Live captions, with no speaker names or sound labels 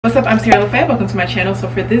What's up, I'm Sierra LaFay. Welcome to my channel. So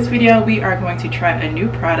for this video, we are going to try a new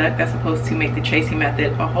product that's supposed to make the chasing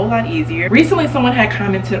method a whole lot easier. Recently, someone had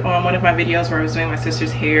commented on one of my videos where I was doing my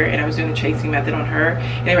sister's hair and I was doing the chasing method on her.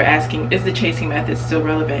 And they were asking, is the chasing method still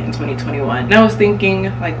relevant in 2021? And I was thinking,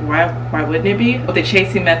 like, why wouldn't it be? What the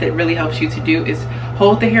chasing method really helps you to do is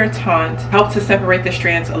hold the hair taut, help to separate the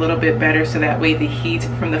strands a little bit better so that way the heat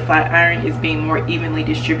from the flat iron is being more evenly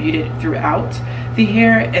distributed throughout the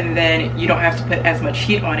hair, and then you don't have to put as much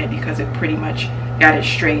heat on it because it pretty much got it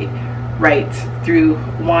straight right through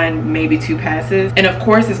one, maybe two passes. And of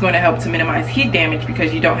course, it's going to help to minimize heat damage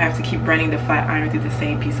because you don't have to keep running the flat iron through the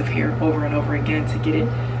same piece of hair over and over again to get it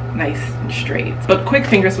nice and straight. But Kwik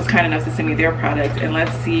Fingers was kind enough to send me their product, and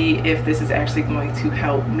let's see if this is actually going to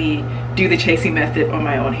help me do the chasing method on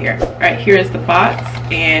my own hair. All right, here is the box,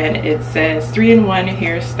 and it says 3-in-1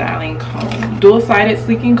 hairstyling comb, dual-sided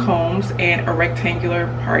sleeking combs, and a rectangular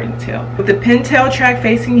parting tail. With the pintail track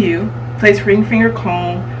facing you, place ring finger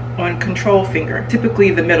comb on control finger,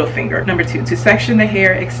 typically the middle finger. Number 2, to section the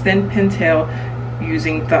hair, extend pintail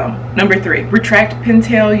using thumb. Number 3, retract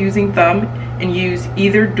pintail using thumb and use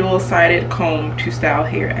either dual-sided comb to style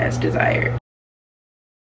hair as desired.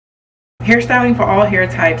 Hairstyling for all hair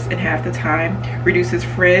types in half the time, reduces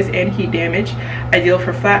frizz and heat damage, ideal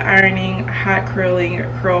for flat ironing, hot curling,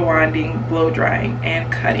 curl wanding, blow drying,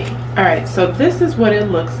 and cutting. Alright, so this is what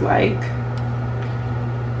it looks like.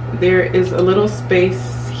 There is a little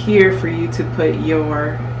space here for you to put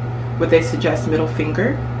your, what they suggest, middle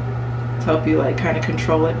finger to help you like kind of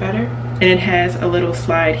control it better. And it has a little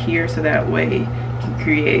slide here so that way you can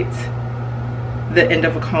create the end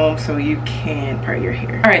of a comb so you can part your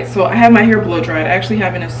hair. All right, so I have my hair blow dried. I actually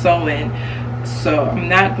have it in sew-in, so I'm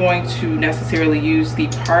not going to necessarily use the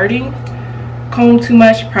parting comb too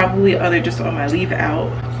much, probably other just on my leave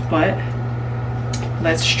out, but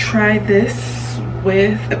let's try this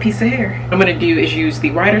with a piece of hair. What I'm gonna do is use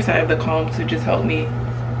the wider side of the comb to just help me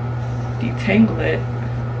detangle it.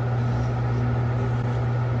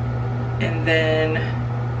 And then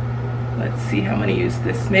let's see how I'm gonna use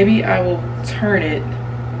this. Maybe I will turn it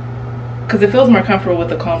because it feels more comfortable with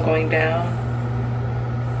the comb going down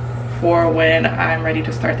for when I'm ready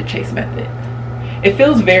to start the chase method. It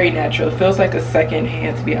feels very natural. It feels like a second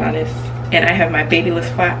hand, to be honest. And I have my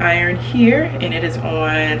BaBylissPRO flat iron here, and it is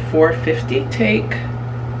on 450. Take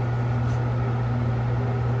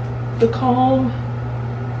the comb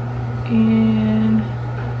and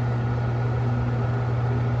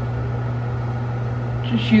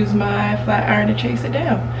just use my flat iron to chase it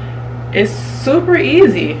down. It's super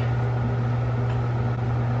easy.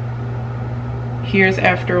 Here's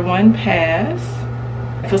after one pass.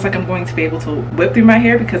 It feels like I'm going to be able to whip through my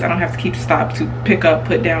hair because I don't have to keep stop to pick up,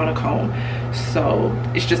 put down a comb. So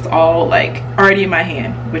it's just all like already in my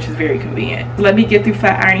hand, which is very convenient. Let me get through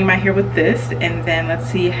flat ironing my hair with this, and then let's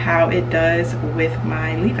see how it does with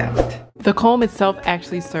my leave out. The comb itself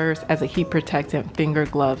actually serves as a heat protectant finger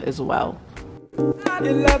glove as well.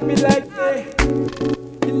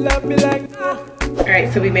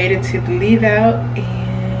 Alright, so we made it to the leave out,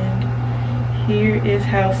 and here is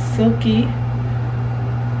how silky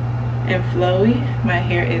and flowy my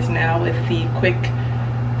hair is now with the Kwik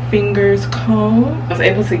Fingers comb. I was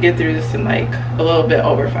able to get through this in like a little bit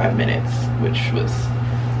over 5 minutes, which was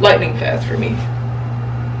lightning fast for me.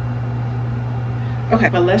 Okay,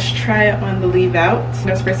 but let's try it on the leave out.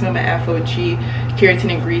 I'm spraying on my Aphogee Keratin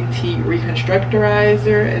and Green Tea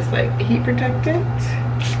Restructurizer as like a heat protectant.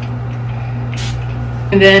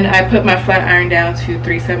 And then I put my flat iron down to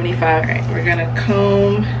 375. All right, we're gonna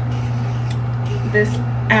comb this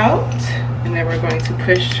out, and then we're going to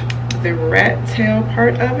push the rat tail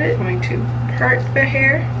part of it. I'm going to part the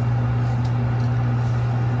hair.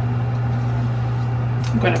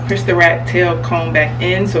 I'm going to push the rat tail comb back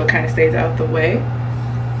in so it kind of stays out the way.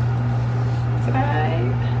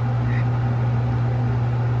 Side.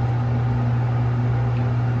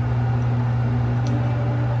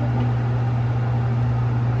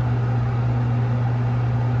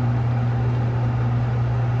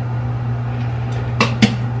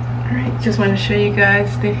 Alright, just want to show you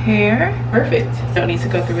guys the hair. Perfect. Don't need to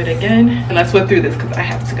go through it again. And let's whip through this because I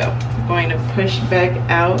have to go. I'm going to push back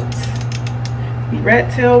out the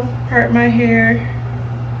rat tail part of my hair,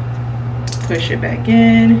 push it back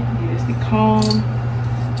in, use the comb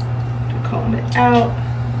to comb it out,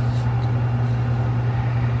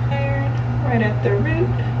 iron right at the root,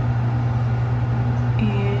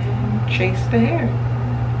 and chase the hair.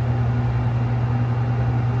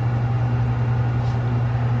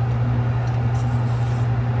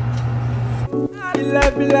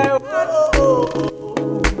 Love me like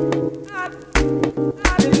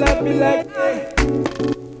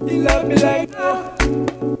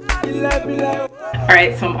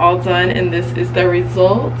Alright, so I'm all done and this is the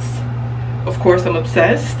results. Of course, I'm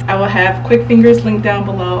obsessed. I will have Kwik fingers linked down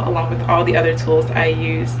below along with all the other tools I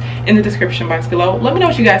use in the description box below. Let me know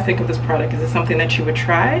what you guys think of this product. Is it something that you would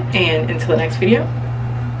try? And until the next video,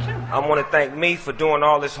 I want to thank me for doing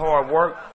all this hard work.